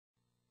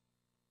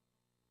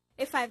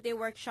A 5-day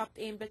workshop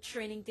aimed at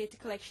training data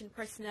collection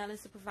personnel and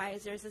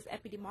supervisors as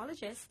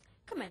epidemiologists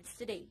commenced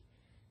today.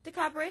 The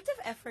collaborative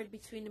effort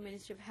between the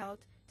Ministry of Health,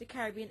 the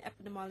Caribbean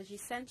Epidemiology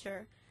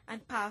Center,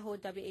 and PAHO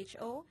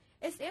WHO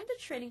is aimed at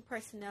training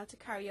personnel to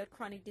carry out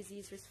chronic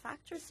disease risk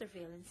factor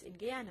surveillance in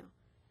Guyana.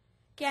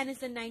 Guyana is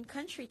the 9th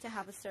country to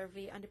have a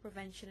survey on the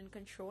prevention and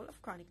control of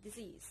chronic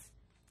disease.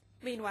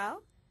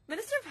 Meanwhile,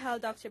 Minister of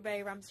Health Dr.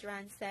 Beri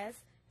Ramsaran says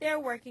they are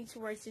working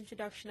towards the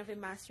introduction of a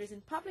Master's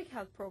in Public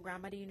Health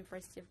program at the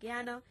University of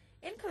Guyana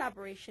in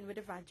collaboration with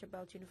the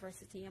Vanderbilt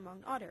University,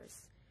 among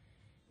others.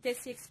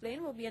 This, he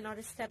explained, will be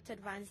another step to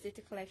advance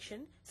data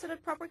collection so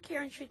that proper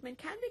care and treatment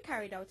can be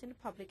carried out in the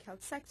public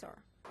health sector.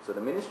 So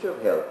the Ministry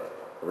of Health,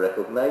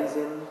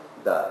 recognizing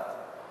that,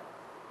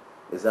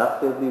 is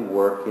actively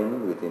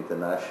working with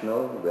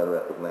international,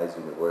 well-recognized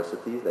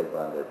universities like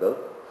Vanderbilt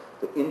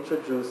to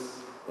introduce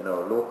in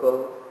our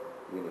local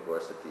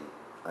university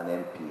an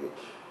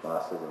MPH,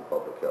 Masters in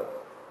Public Health.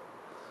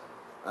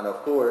 And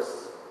of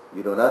course,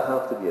 you do not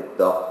have to be a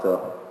doctor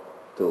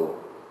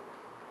to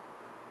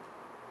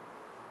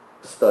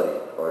study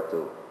or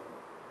to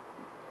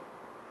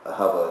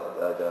have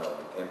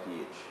an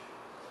MPH.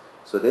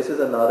 So this is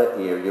another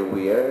area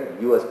where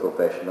you as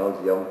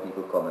professionals, young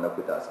people coming up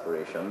with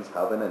aspirations,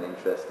 having an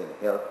interest in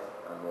health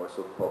and more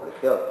so public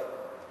health,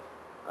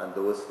 and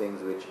those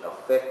things which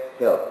affect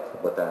health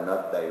but are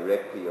not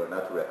directly or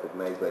not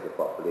recognized by the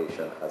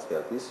population as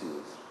health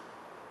issues,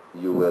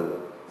 you will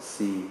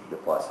see the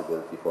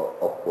possibility for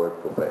upward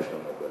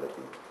professional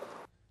mobility.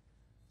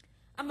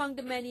 Among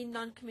the many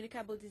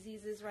non-communicable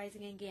diseases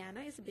rising in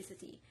Guyana is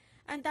obesity,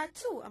 and that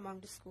too among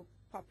the school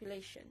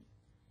population.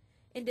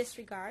 In this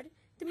regard,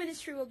 the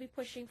ministry will be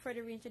pushing for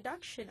the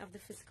reintroduction of the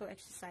physical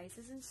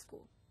exercises in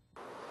school.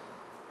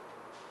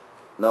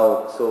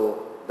 Now,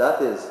 so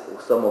that is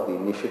some of the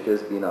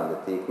initiatives being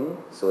undertaken,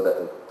 so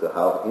that to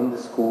have in the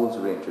schools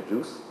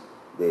reintroduce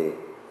the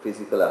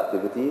physical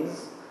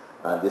activities,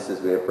 and this is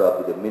where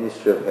probably the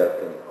Ministry of Health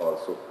can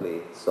also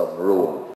play some role.